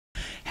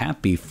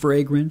Happy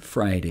Fragrant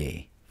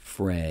Friday,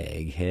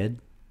 Fraghead.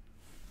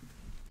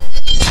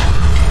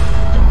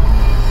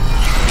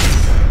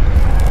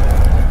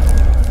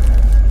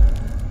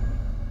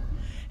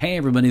 Hey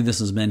everybody, this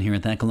is Ben here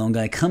at That Cologne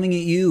Guy, coming at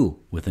you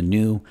with a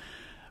new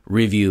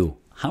review.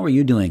 How are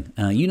you doing?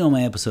 You know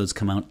my episodes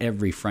come out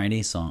every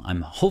Friday, so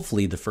I'm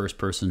hopefully the first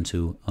person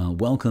to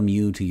welcome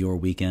you to your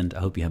weekend. I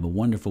hope you have a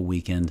wonderful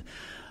weekend.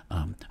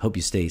 Hope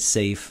you stay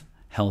safe,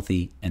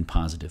 healthy, and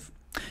positive.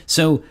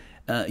 So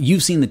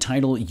you've seen the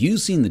title,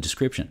 you've seen the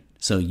description,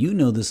 so you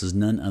know this is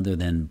none other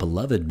than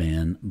Beloved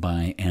Man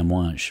by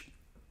Amouage.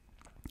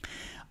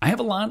 I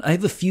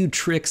have a few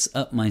tricks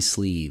up my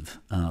sleeve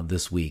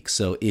this week.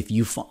 So if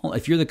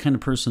you're the kind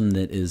of person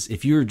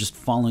if you're just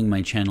following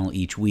my channel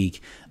each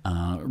week,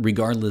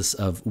 regardless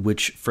of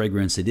which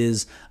fragrance it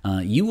is,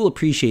 you will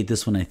appreciate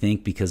this one, I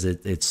think, because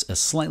it's a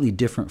slightly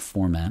different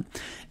format.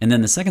 And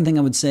then the second thing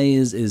I would say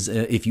is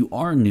if you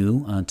are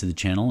new to the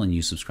channel and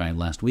you subscribed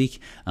last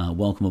week,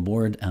 welcome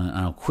aboard.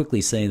 I'll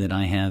quickly say that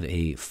I have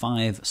a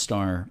five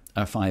spray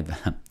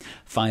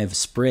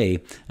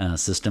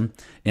system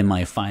in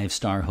my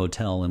 5-star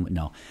hotel. And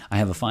no, I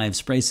have a 5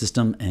 spray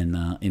system,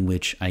 and in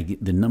which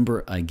the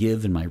number I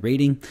give in my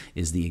rating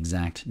is the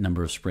exact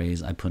number of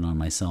sprays I put on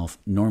myself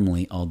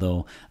normally.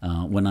 Although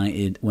when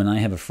I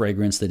have a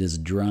fragrance that is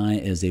dry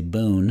as a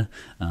bone,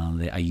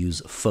 I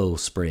use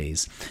faux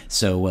sprays.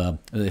 So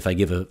if I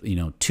give a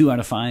 2 out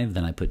of 5,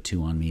 then I put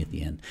 2 on me at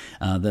the end.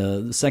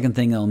 The second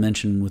thing I'll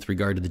mention with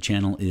regard to the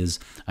channel is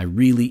it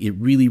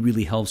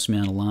really helps me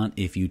out a lot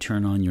if you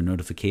turn on your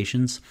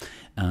notifications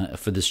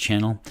for this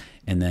channel,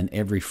 and then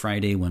every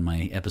Friday when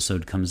my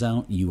episode comes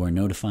out, you are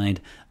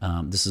notified.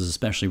 This is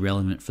especially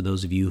relevant for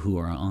those of you who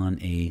are on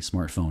a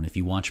smartphone. If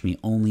you watch me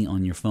only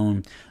on your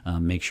phone,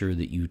 make sure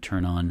that you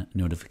turn on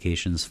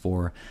notifications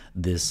for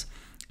this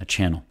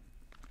channel.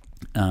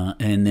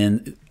 And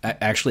then,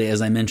 actually,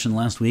 as I mentioned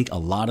last week, a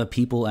lot of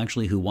people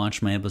actually who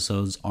watch my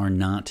episodes are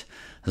not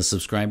the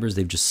subscribers.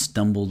 They've just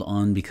stumbled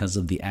on because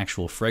of the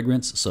actual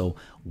fragrance. So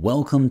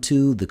welcome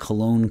to the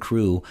Cologne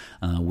crew.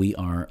 We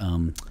are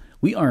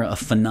a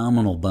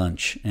phenomenal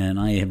bunch, and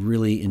I have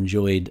really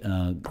enjoyed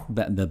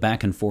the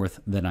back and forth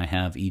that I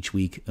have each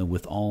week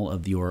with all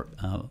of your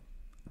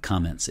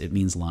comments. It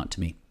means a lot to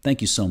me.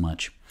 Thank you so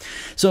much.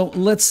 So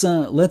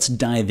let's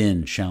dive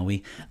in, shall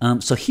we?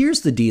 So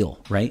here's the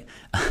deal, right?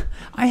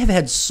 I have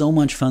had so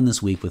much fun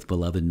this week with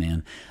Beloved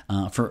Man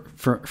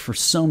for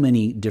so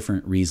many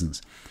different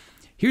reasons.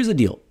 Here's the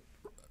deal.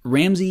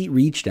 Ramsey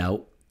reached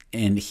out,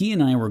 and he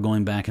and I were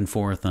going back and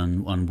forth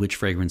on which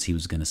fragrance he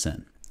was going to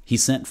send. He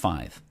sent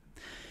 5.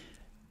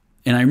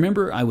 And I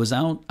remember I was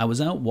out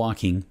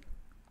walking,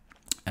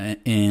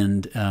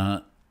 and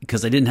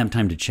because I didn't have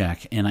time to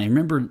check, and I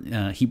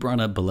remember he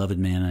brought up Beloved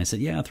Man, and I said,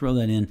 yeah, throw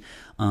that in.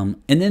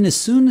 And then as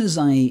soon as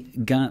I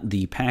got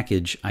the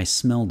package, I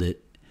smelled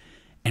it,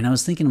 and I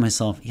was thinking to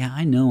myself, yeah,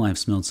 I know I've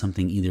smelled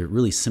something either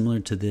really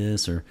similar to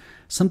this, or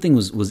something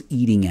was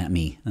eating at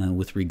me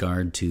with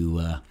regard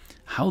to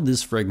how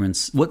this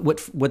fragrance,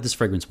 what this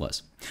fragrance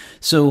was.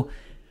 So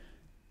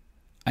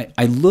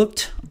I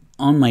looked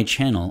on my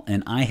channel,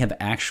 and I have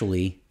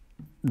actually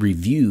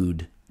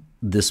reviewed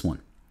this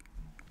one.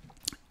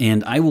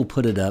 And I will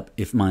put it up.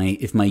 If my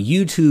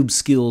YouTube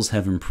skills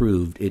have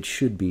improved, it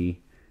should be.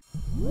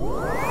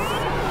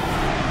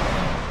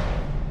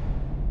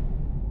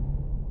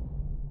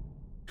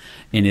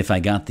 And if I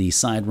got the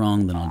side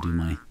wrong, then I'll do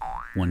my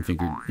one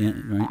finger, yeah,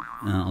 right?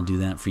 I'll do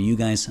that for you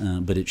guys.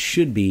 But it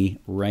should be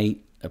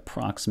right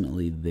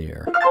approximately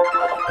there.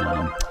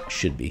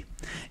 Should be.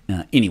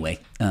 Anyway,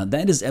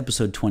 that is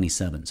episode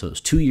 27. So it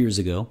was 2 years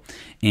ago,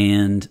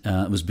 and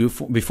it was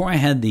before I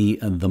had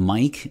the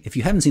mic. If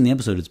you haven't seen the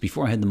episode, it's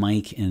before I had the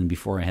mic and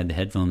before I had the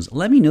headphones.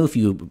 Let me know if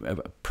you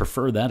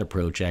prefer that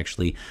approach.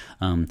 Actually,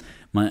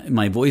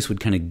 my voice would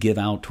kind of give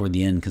out toward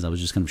the end because I was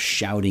just kind of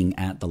shouting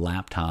at the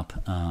laptop.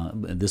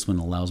 This one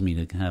allows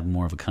me to have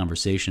more of a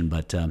conversation.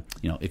 But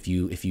if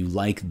you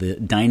like the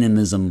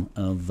dynamism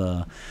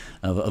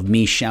of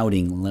me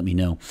shouting, let me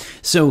know.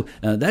 So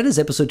that is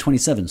episode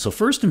 27. So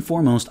first and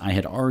foremost, I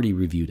had already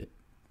reviewed it.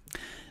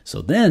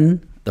 So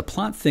then the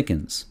plot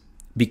thickens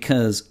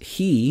because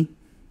he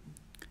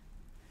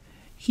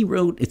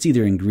wrote, it's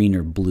either in green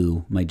or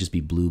blue, might just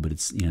be blue, but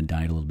it's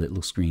dyed a little bit, it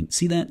looks green.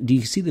 See that? Do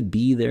you see the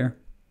B there?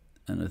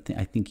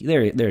 I think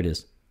there it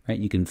is, right?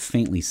 You can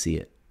faintly see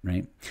it,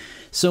 right?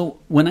 So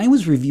when I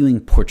was reviewing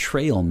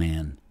Portrayal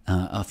Man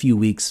a few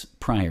weeks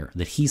prior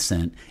that he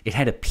sent, it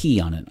had a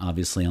P on it,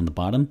 obviously on the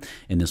bottom,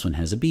 and this one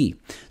has a B.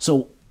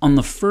 So on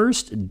the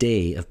first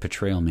day of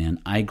Portrayal Man,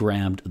 I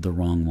grabbed the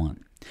wrong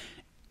one,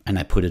 and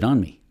I put it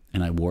on me,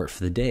 and I wore it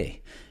for the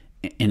day.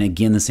 And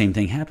again, the same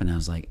thing happened. I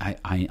was like,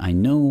 I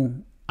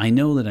know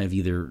that I've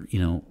either,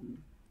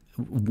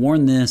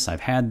 worn this, I've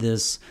had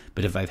this,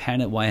 but if I've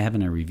had it, why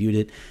haven't I reviewed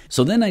it?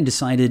 So then I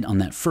decided on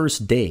that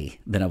first day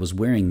that I was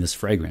wearing this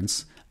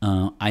fragrance,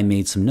 I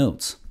made some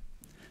notes.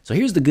 So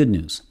here's the good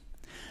news.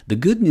 The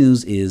good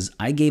news is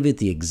I gave it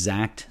the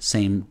exact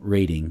same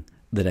rating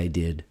that I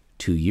did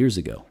 2 years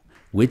ago,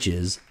 which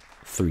is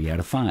 3 out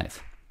of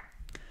 5.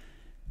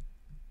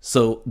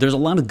 So there's a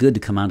lot of good to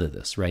come out of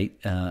this, right?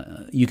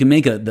 You can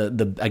make I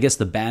guess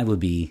the bad would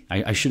be,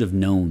 I should have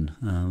known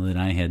that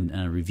I had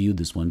reviewed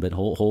this one, but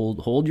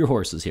hold your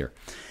horses here.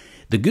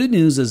 The good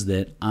news is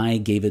that I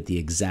gave it the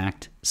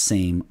exact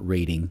same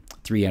rating,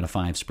 3 out of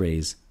 5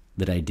 sprays,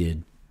 that I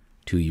did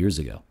 2 years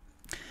ago.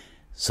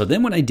 So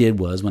then what I did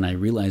was, when I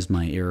realized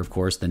my error, of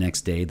course, the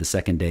next day, the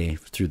second day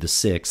through the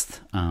 6th,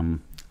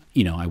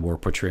 I wore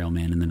Portrayal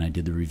Man, and then I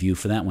did the review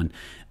for that one.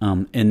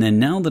 And then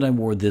now that I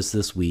wore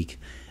this week,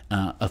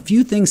 a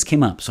few things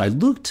came up. So I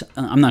looked,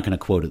 I'm not going to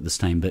quote it this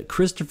time, but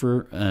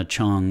Christopher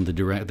Chong,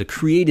 the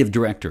creative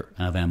director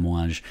of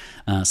Amouage,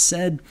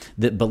 said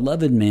that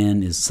Beloved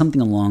Man is something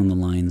along the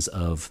lines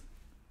of,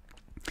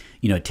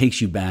 it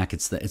takes you back.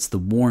 It's the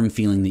warm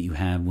feeling that you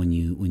have when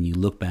you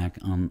look back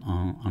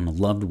on a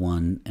loved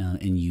one,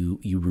 and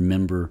you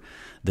remember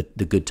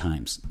the good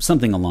times,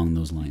 something along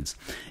those lines.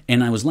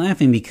 And I was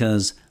laughing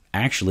because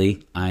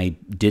actually I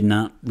did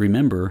not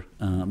remember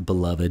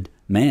Beloved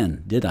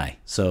Man, did I?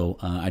 So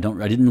I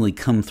didn't really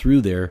come through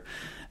there.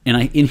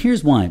 And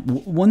here's why.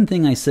 One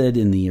thing I said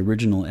in the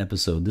original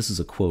episode, this is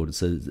a quote.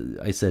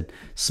 I said,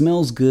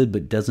 smells good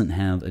but doesn't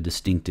have a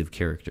distinctive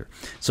character.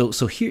 So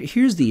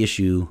here's the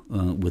issue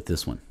with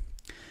this one.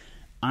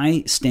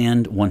 I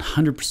stand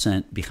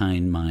 100%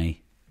 behind my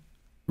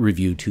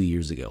review 2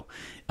 years ago.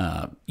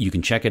 You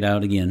can check it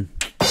out again,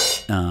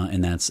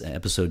 and that's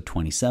episode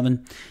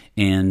 27.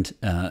 And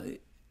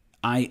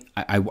I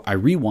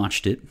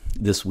rewatched it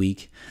this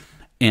week.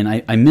 And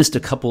I missed a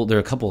couple. There are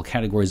a couple of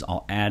categories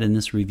I'll add in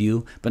this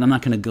review, but I'm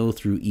not going to go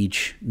through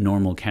each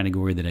normal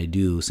category that I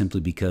do,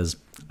 simply because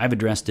I've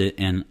addressed it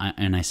and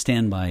I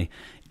stand by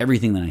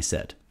everything that I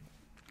said.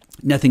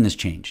 Nothing has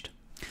changed.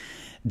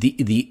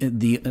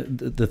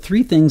 The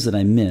 3 things that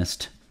I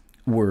missed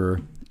were,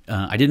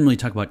 I didn't really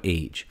talk about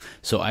age.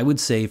 So I would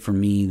say for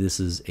me, this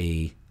is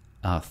a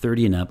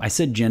 30 and up. I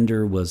said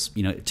gender was,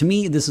 to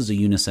me, this is a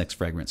unisex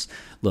fragrance.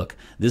 Look,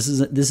 this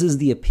is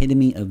the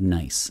epitome of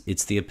nice.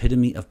 It's the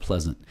epitome of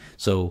pleasant.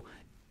 So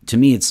to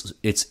me,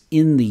 it's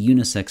in the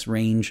unisex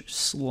range,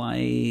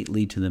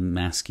 slightly to the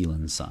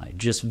masculine side,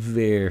 just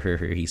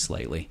very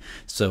slightly.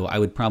 So I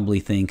would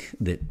probably think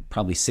that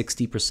probably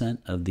 60%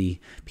 of the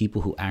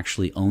people who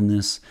actually own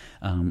this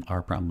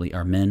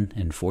are men,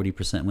 and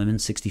 40% women,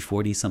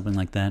 60-40, something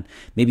like that.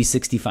 Maybe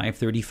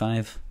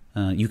 65-35.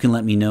 You can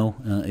let me know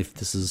if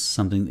this is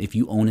something, if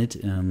you own it,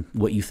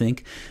 what you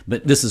think.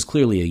 But this is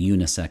clearly a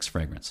unisex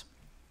fragrance.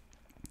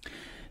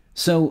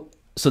 So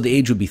the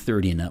age would be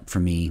 30 and up for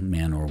me,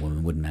 man or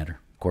woman, wouldn't matter,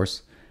 of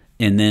course.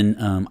 And then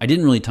I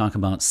didn't really talk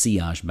about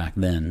sillage back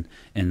then.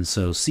 And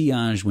so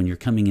sillage, when you're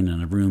coming in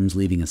on rooms,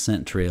 leaving a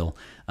scent trail,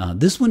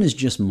 this one is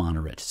just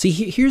moderate. See,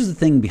 here's the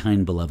thing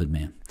behind Beloved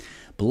Man.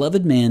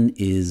 Beloved Man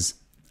is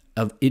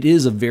a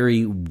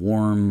very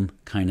warm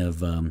kind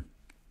of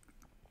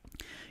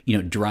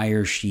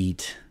dryer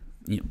sheet,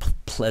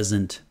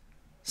 pleasant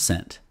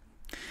scent.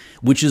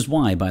 Which is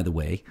why, by the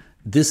way,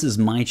 this is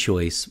my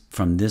choice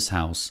from this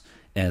house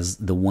as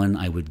the one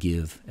I would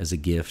give as a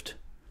gift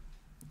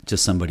to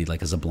somebody,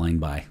 like as a blind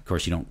buy. Of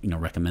course, you don't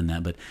recommend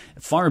that, but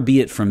far be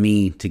it from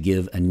me to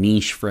give a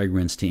niche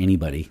fragrance to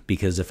anybody,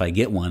 because if I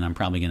get one, I'm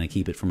probably going to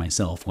keep it for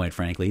myself, quite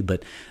frankly.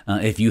 But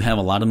if you have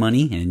a lot of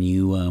money and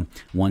you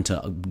want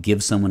to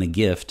give someone a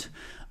gift,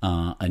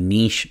 a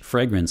niche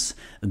fragrance,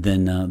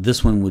 then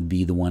this one would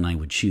be the one I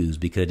would choose,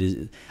 because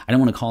I don't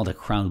want to call it a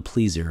crowd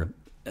pleaser.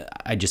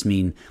 I just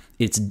mean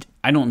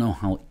I don't know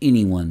how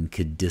anyone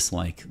could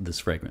dislike this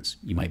fragrance.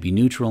 You might be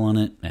neutral on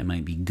it. It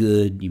might be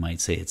good. You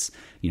might say it's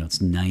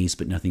nice,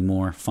 but nothing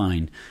more.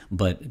 Fine.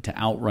 But to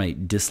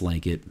outright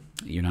dislike it,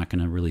 you're not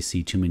going to really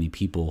see too many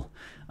people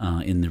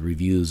in the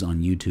reviews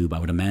on YouTube, I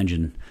would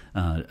imagine,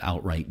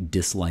 outright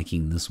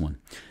disliking this one.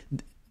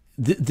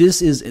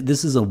 This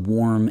is a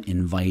warm,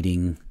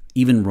 inviting,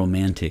 even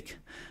romantic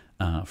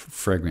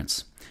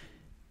fragrance.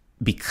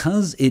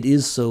 Because it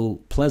is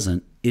so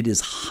pleasant, it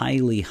is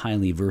highly,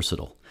 highly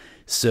versatile.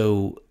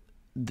 So,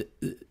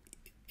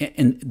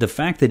 and the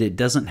fact that it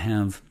doesn't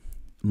have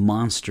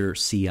monster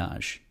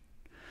sillage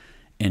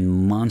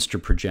and monster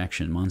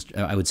projection.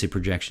 I would say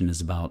projection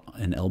is about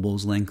an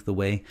elbow's length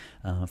away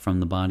from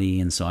the body,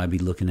 and so I'd be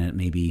looking at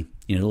maybe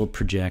it'll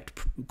project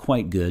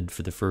quite good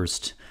for the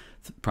first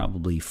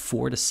probably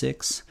 4 to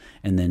 6,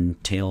 and then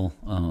tail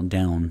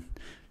down,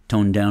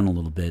 tone down a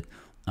little bit.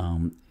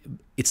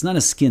 It's not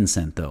a skin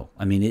scent, though.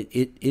 I mean,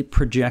 it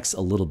projects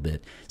a little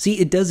bit. See,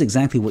 it does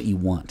exactly what you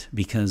want,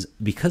 because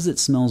it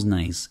smells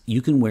nice.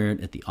 You can wear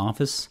it at the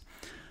office,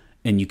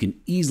 and you can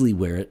easily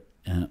wear it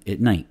at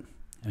night.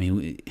 I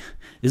mean,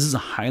 this is a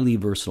highly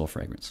versatile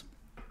fragrance.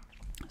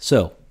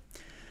 So,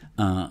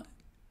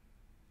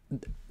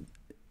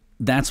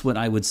 that's what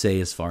I would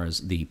say as far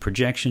as the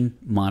projection,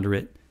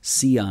 moderate,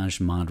 sillage,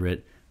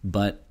 moderate,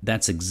 but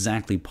that's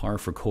exactly par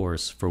for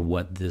course for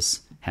what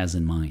this has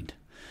in mind.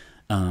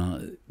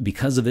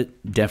 Because of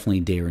it, definitely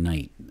day or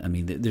night. I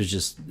mean, there's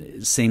just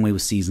same way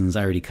with seasons.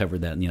 I already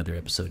covered that in the other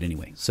episode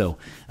anyway, so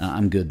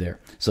I'm good there.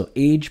 So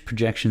age,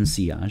 projection,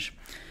 sillage.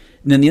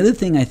 And then the other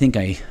thing I think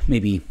I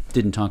maybe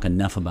didn't talk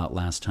enough about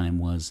last time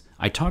was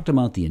I talked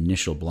about the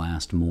initial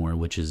blast more,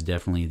 which is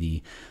definitely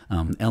the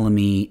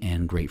LME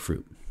and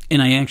grapefruit.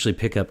 And I actually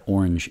pick up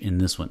orange in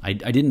this one. I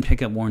didn't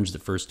pick up orange the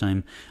first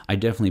time. I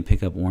definitely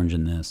pick up orange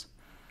in this.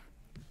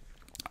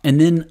 And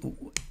then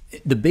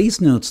the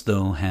base notes,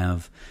 though,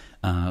 have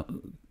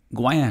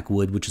guaiac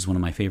wood, which is one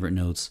of my favorite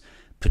notes,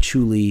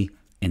 patchouli,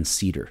 and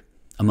cedar,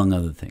 among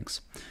other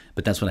things.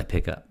 But that's what I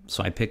pick up.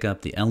 So I pick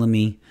up the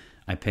LME,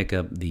 I pick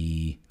up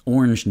the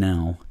orange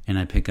now, and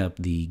I pick up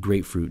the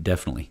grapefruit,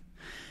 definitely.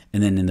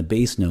 And then in the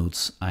base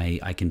notes,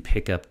 I can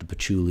pick up the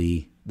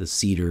patchouli, the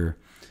cedar,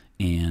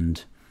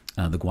 and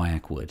the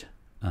guaiac wood.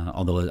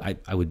 Although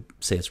I would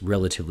say it's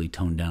relatively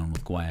toned down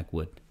with guaiac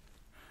wood.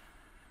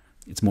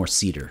 It's more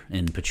cedar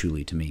and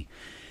patchouli to me.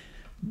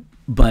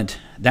 But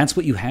that's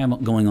what you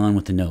have going on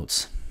with the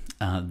notes.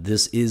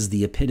 This is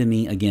the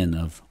epitome, again,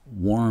 of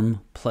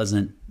warm,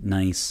 pleasant,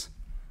 nice,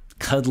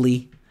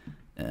 cuddly.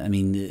 I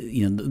mean,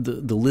 you know,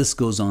 the list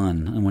goes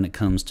on when it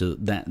comes to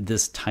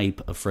this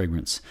type of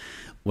fragrance.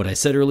 What I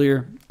said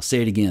earlier, I'll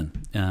say it again.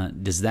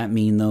 Does that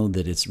mean, though,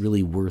 that it's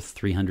really worth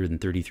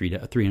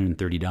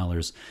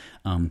 $330?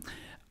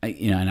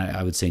 And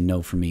I would say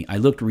no for me. I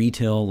looked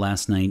retail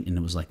last night, and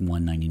it was like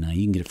 $199.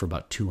 You can get it for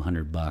about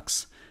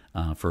 $200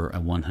 for a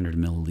 100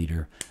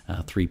 milliliter,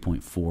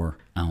 3.4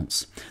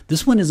 ounce.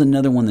 This one is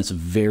another one that's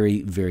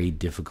very, very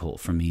difficult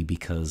for me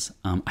because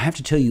I have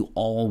to tell you,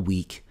 all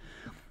week,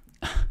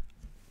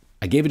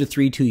 I gave it a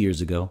 3 2 years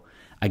ago.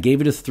 I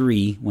gave it a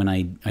 3 when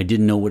I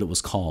didn't know what it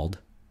was called.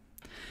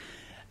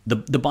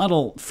 The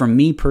bottle, for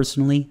me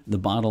personally, the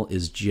bottle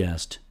is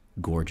just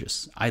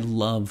gorgeous. I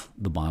love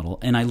the bottle,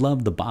 and I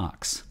love the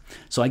box.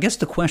 So I guess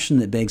the question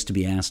that begs to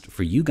be asked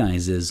for you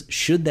guys is,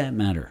 should that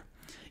matter?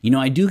 You know,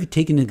 I do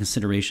take into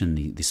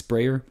consideration the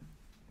sprayer,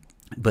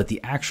 but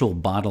the actual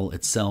bottle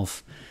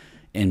itself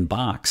and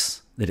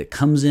box that it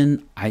comes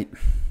in, I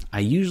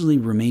usually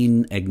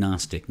remain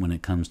agnostic when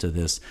it comes to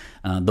this.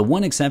 The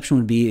one exception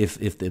would be if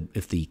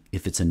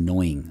it's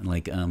annoying,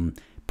 like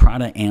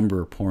Prada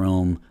Amber Pour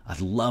Homme. I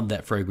love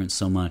that fragrance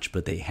so much,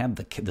 but they have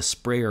the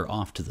sprayer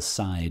off to the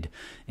side,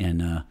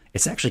 and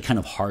it's actually kind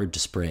of hard to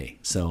spray.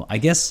 So I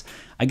guess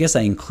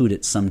I include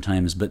it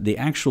sometimes, but the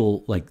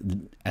actual like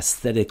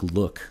aesthetic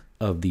look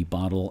of the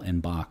bottle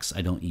and box,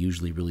 I don't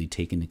usually really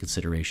take into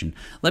consideration.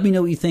 Let me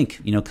know what you think.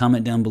 You know,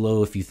 comment down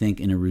below if you think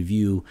in a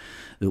review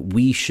that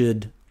we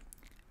should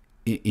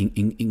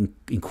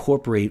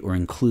incorporate or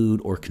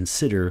include or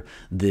consider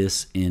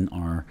this in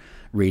our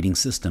rating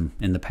system.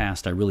 In the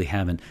past, I really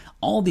haven't.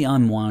 All the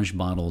Amouage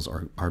bottles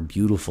are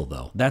beautiful,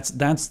 though. That's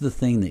the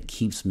thing that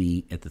keeps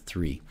me at the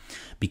 3,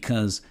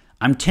 because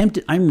I'm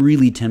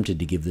really tempted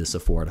to give this a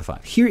 4 out of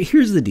 5.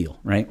 Here's the deal,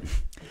 right?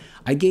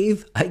 I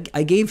gave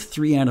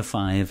 3 out of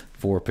 5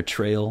 for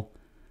Portrayal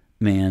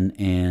Man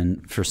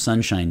and for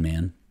Sunshine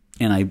Man,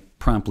 and I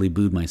promptly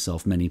booed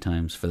myself many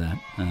times for that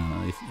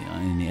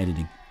in the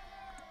editing.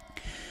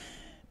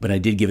 But I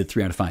did give it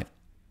 3 out of 5.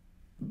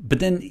 But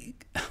then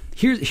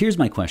here's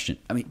my question.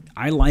 I mean,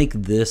 I like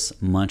this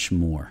much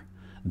more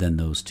than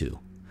those two.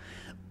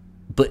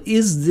 But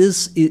is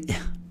this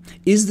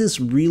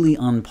really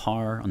on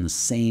par, on the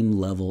same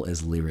level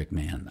as Lyric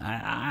Man?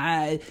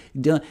 I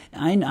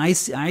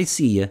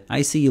see you.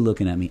 I see you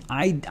looking at me.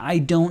 I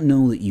don't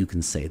know that you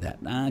can say that.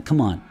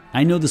 Come on.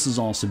 I know this is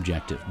all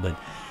subjective, but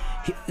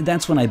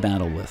that's what I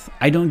battle with.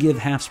 I don't give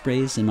half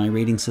sprays in my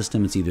rating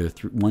system. It's either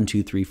 1,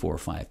 2, 3, 4, or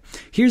 5.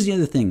 Here's the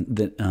other thing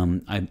that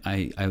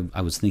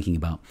I was thinking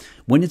about.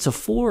 When it's a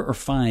 4 or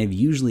 5,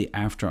 usually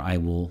after I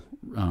will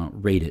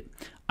rate it,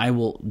 I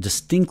will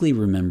distinctly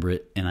remember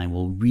it, and I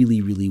will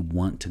really, really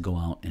want to go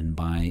out and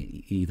buy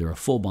either a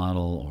full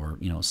bottle or,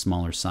 you know, a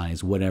smaller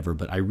size, whatever.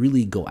 But I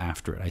really go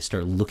after it. I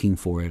start looking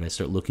for it. I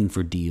start looking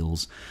for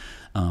deals,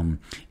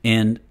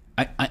 and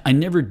I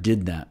never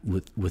did that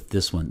with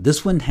this one.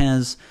 This one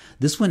has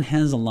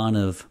a lot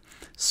of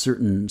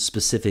certain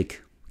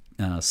specific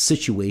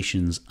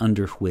situations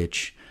under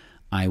which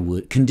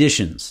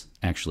conditions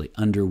actually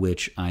under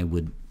which I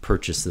would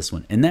purchase this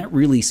one, and that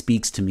really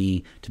speaks to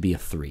me to be a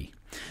 3.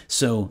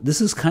 So this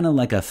is kind of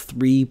like a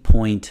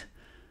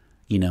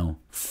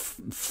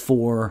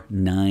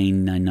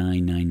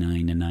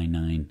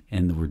 3.49999999,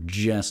 and we're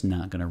just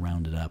not going to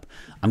round it up.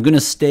 I'm going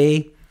to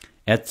stay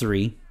at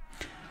 3.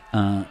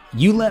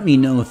 You let me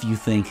know if you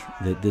think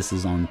that this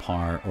is on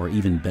par or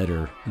even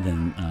better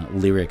than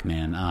Lyric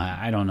Man.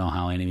 I don't know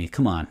how any.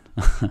 Come on.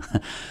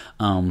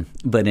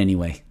 But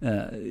anyway,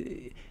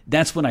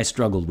 that's what I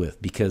struggled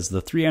with, because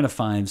the 3 out of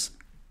 5s,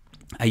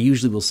 I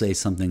usually will say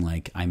something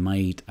like I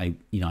might have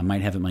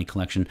it in my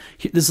collection.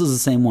 This is the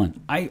same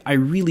one. I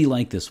really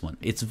like this one.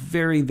 It's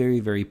very, very,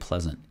 very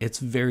pleasant. It's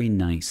very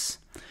nice.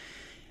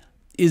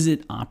 Is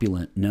it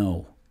opulent?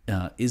 No.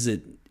 Is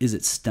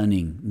it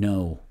stunning?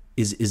 No.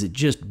 Is it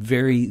just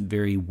very,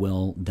 very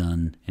well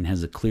done and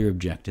has a clear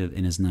objective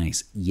and is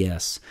nice?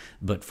 Yes.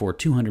 But for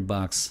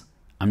 $200,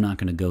 I'm not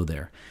going to go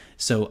there.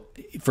 So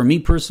for me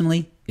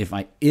personally, if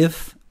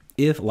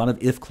if, a lot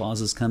of if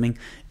clauses coming.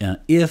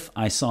 If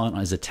I saw it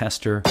as a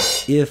tester,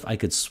 if I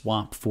could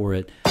swap for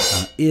it,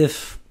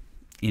 if,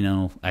 you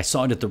know, I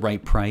saw it at the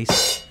right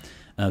price,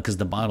 because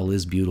the bottle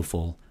is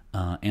beautiful,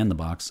 and the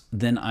box,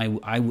 then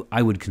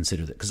I would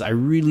consider that, because I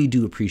really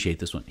do appreciate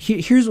this one.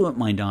 Here's what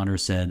my daughter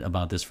said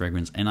about this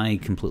fragrance, and I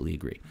completely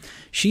agree.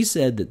 She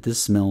said that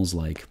this smells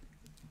like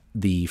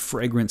the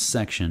fragrance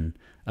section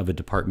of a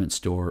department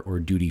store or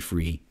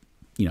duty-free.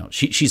 You know,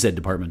 she said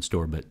department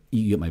store, but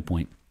you get my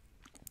point.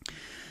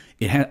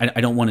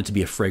 I don't want it to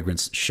be a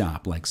fragrance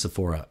shop like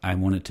Sephora. I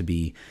want it to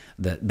be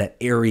that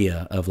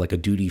area of like a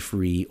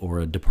duty-free or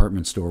a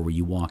department store where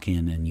you walk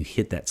in and you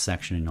hit that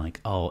section and you're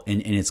like, oh,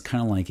 and it's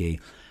kind of like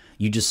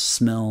you just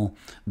smell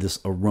this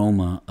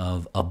aroma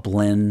of a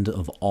blend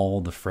of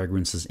all the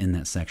fragrances in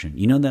that section.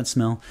 You know that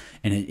smell?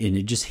 And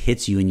it just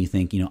hits you and you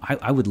think, you know,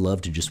 I would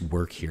love to just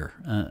work here.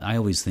 I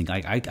always think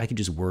I could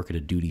just work at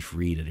a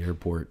duty-free at an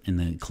airport in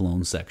the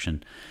Cologne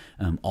section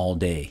all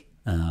day.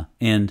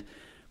 And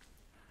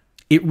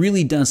it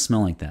really does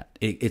smell like that.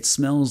 It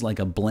smells like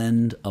a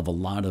blend of a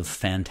lot of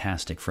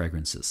fantastic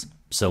fragrances.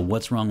 So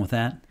what's wrong with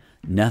that?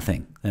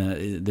 Nothing.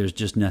 There's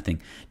just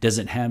nothing. Does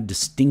it have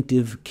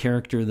distinctive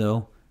character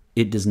though?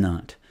 It does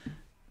not.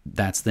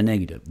 That's the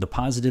negative. The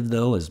positive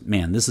though is,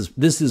 man, this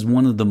is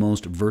one of the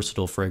most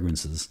versatile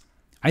fragrances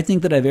I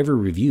think that I've ever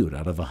reviewed.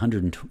 Out of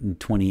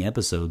 120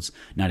 episodes,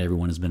 not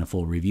everyone has been a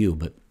full review,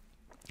 but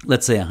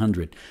let's say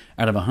 100.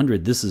 Out of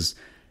 100, this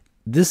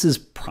is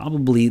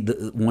probably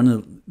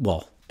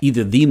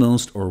either the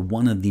most or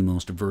one of the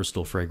most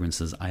versatile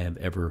fragrances I have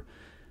ever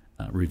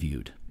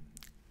reviewed.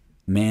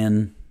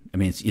 Man, I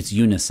mean, it's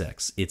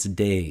unisex, it's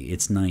day,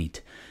 it's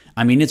night.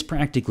 I mean, it's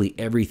practically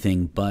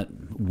everything but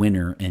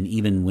winter, and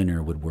even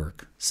winter would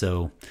work.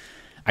 So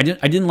I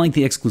didn't like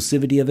the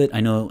exclusivity of it.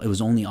 I know it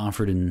was only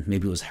offered in,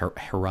 maybe it was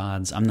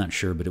Harrods, I'm not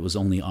sure, but it was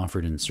only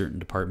offered in certain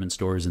department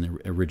stores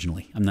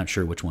originally. I'm not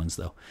sure which ones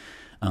though.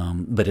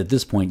 But at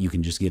this point, you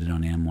can just get it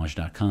on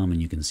Amouage.com,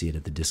 and you can see it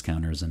at the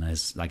discounters. And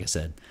like I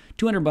said,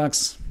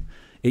 $200.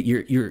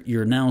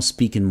 You're now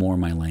speaking more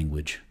my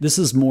language. This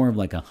is more of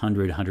like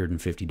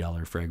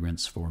 $150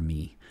 fragrance for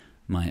me.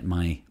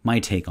 My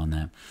take on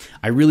that.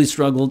 I really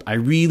struggled. I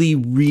really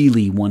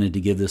wanted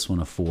to give this one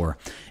a 4,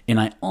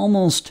 and I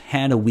almost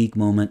had a weak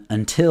moment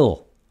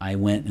until I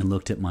went and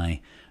looked at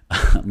my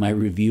my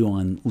review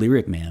on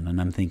Lyric Man,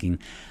 and I'm thinking,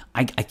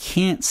 I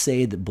can't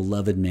say that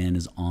Beloved Man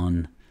is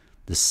on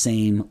the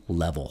same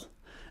level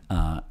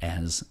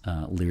as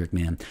Lyric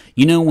Man.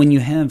 You know, when you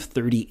have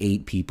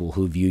 38 people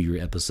who view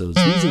your episodes,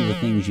 these are the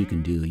things you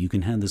can do. You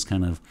can have this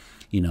kind of,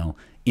 you know,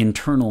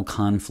 internal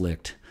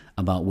conflict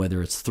about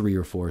whether it's 3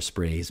 or 4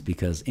 sprays,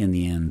 because in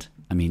the end,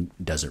 I mean,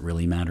 does it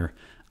really matter?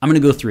 I'm going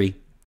to go 3.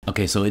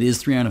 Okay, so it is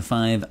 3 out of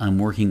 5. I'm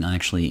working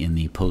actually in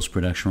the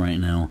post-production right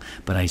now,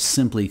 but I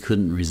simply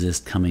couldn't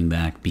resist coming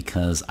back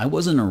because I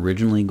wasn't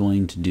originally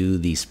going to do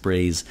the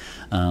sprays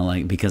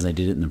because I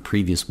did it in the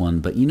previous one.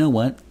 But you know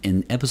what?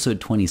 In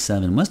episode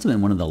 27, must have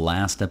been one of the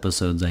last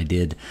episodes I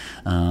did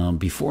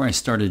before I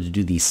started to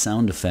do the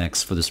sound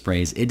effects for the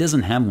sprays. It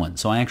doesn't have one,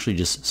 so I actually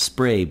just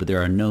spray, but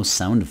there are no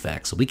sound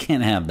effects, so we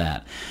can't have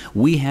that.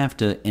 We have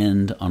to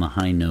end on a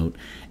high note,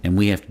 and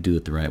we have to do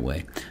it the right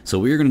way. So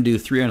we're going to do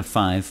 3 out of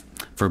 5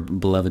 for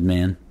Beloved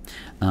Man,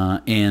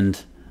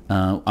 and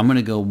I'm going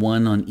to go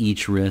 1 on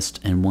each wrist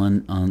and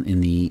 1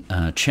 in the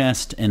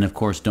chest. And of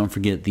course, don't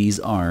forget, these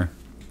are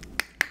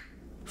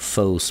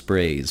faux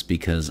sprays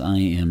because I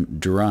am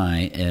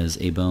dry as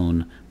a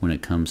bone when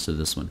it comes to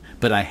this one.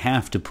 But I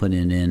have to put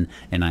it in,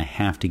 and I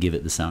have to give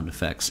it the sound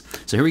effects.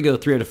 So here we go,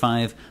 3 out of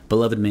 5,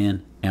 Beloved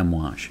Man,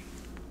 Amouage.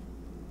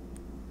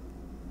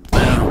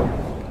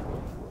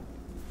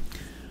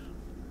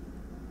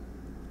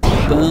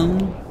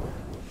 Boom.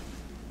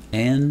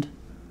 And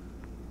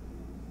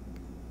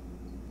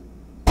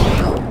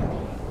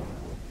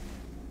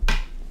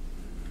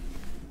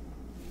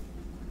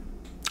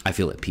I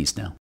feel at peace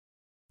now.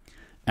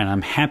 And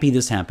I'm happy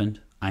this happened.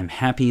 I'm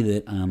happy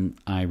that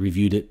I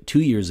reviewed it 2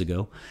 years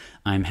ago.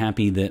 I'm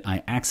happy that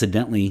I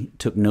accidentally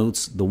took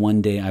notes the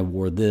one day I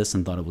wore this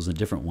and thought it was a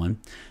different one.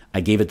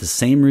 I gave it the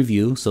same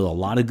review, so a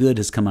lot of good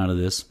has come out of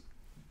this.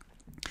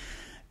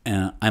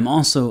 I'm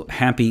also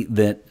happy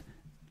that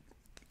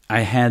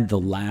I had the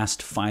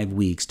last 5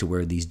 weeks to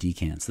wear these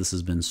decants. This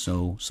has been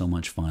so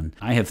much fun.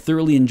 I have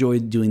thoroughly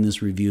enjoyed doing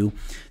this review.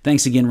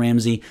 Thanks again,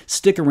 Ramsey.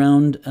 Stick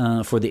around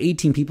for the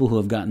 18 people who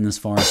have gotten this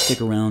far.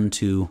 Stick around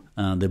to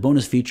the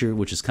bonus feature,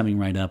 which is coming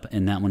right up.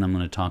 And that one I'm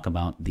going to talk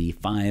about the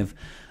 5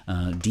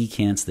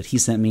 decants that he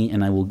sent me,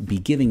 and I will be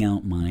giving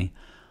out my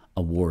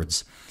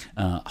awards.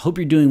 Hope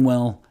you're doing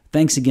well.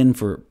 Thanks again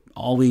for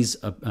always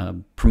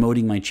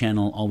promoting my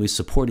channel, always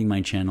supporting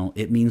my channel.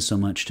 It means so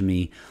much to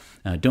me.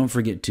 Don't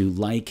forget to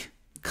like,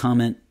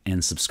 comment,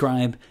 and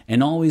subscribe.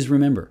 And always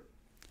remember,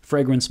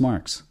 fragrance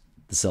marks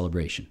the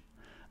celebration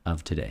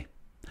of today.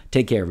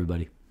 Take care,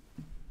 everybody.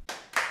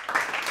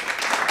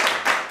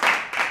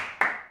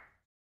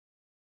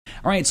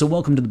 All right, so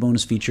welcome to the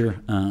bonus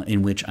feature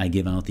in which I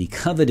give out the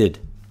coveted,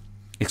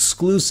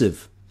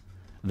 exclusive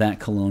That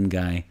Cologne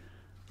Guy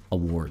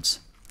awards.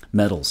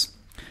 medals.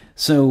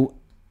 So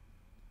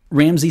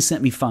Ramsey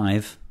sent me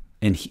 5,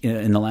 and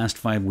in the last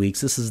 5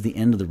 weeks, this is the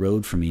end of the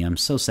road for me. I'm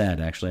so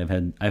sad, actually.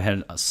 I've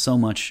had so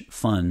much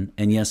fun,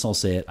 and yes, I'll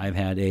say it. I've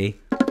had a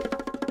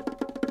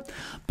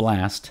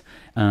blast,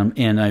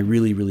 and I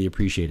really, really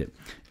appreciate it.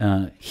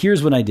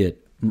 Here's what I did.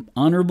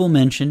 Honorable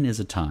mention is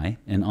a tie,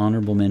 and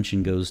honorable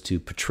mention goes to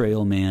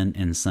Portrayal Man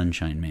and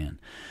Sunshine Man.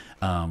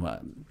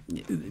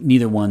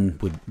 Neither one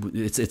would.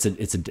 It's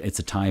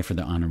a tie for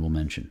the honorable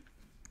mention.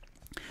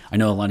 I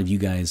know a lot of you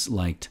guys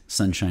liked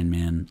Sunshine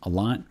Man a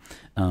lot.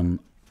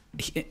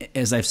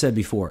 As I've said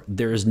before,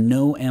 there is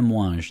no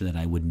Amouage that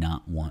I would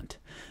not want.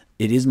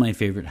 It is my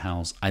favorite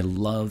house. I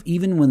love,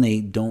 even when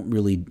they don't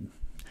really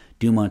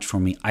do much for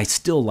me, I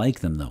still like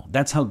them though.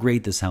 That's how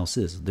great this house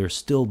is. They're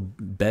still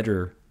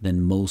better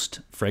than most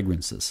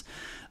fragrances.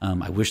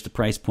 I wish the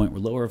price point were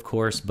lower, of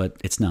course, but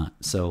it's not,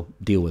 so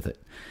deal with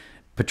it.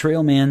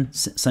 Portrayal Man,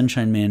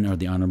 Sunshine Man are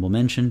the honorable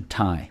mention,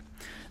 tie.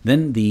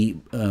 Then the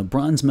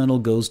bronze medal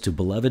goes to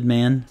Beloved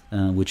Man,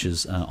 which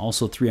is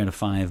also 3 out of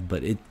 5,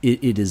 but it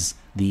is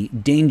the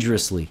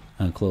dangerously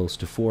close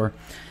to 4.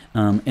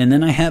 And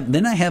then I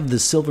have the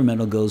silver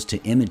medal goes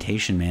to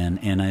Imitation Man,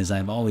 and as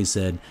I've always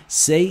said,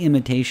 say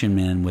Imitation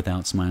Man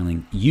without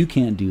smiling. You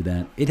can't do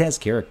that. It has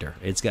character.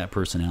 It's got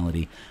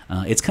personality.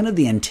 It's kind of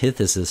the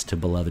antithesis to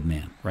Beloved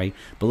Man, right?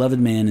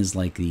 Beloved Man is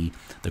like the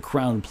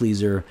crowd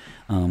pleaser,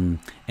 and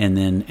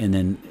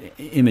then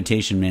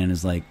Imitation Man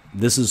is like,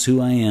 this is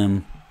who I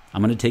am.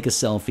 I'm going to take a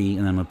selfie,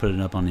 and I'm going to put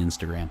it up on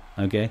Instagram,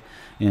 okay?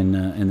 And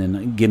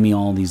then give me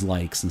all these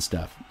likes and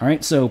stuff. All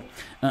right, so,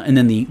 and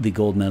then the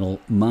gold medal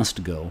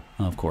must go,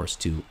 of course,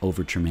 to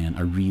Overture Man.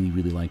 I really,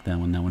 really like that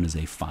one. That one is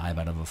a 5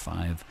 out of a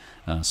 5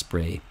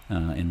 spray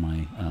in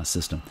my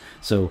system.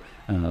 So,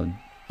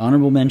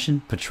 honorable mention,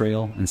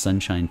 Portrayal and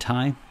Sunshine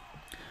tie.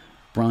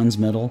 Bronze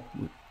medal,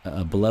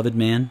 Beloved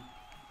Man.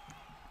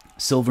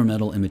 Silver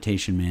medal,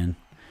 Imitation Man.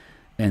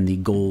 And the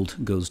gold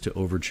goes to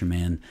Overture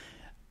Man.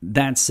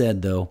 That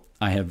said, though,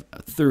 I have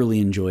thoroughly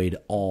enjoyed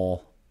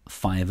all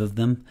 5 of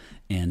them,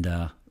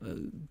 and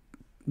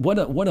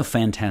what a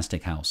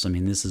fantastic house. I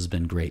mean, this has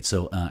been great.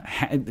 So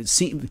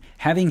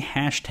having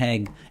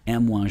hashtag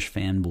Amouage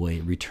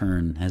Fanboy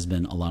return has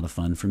been a lot of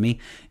fun for me,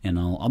 and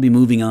I'll be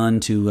moving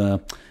on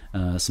to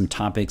some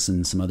topics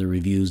and some other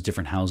reviews,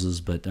 different houses,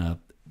 but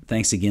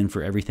thanks again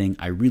for everything.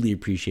 I really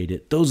appreciate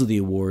it. Those are the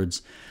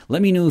awards.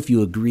 Let me know if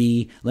you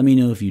agree. Let me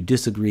know if you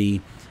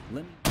disagree.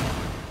 Let me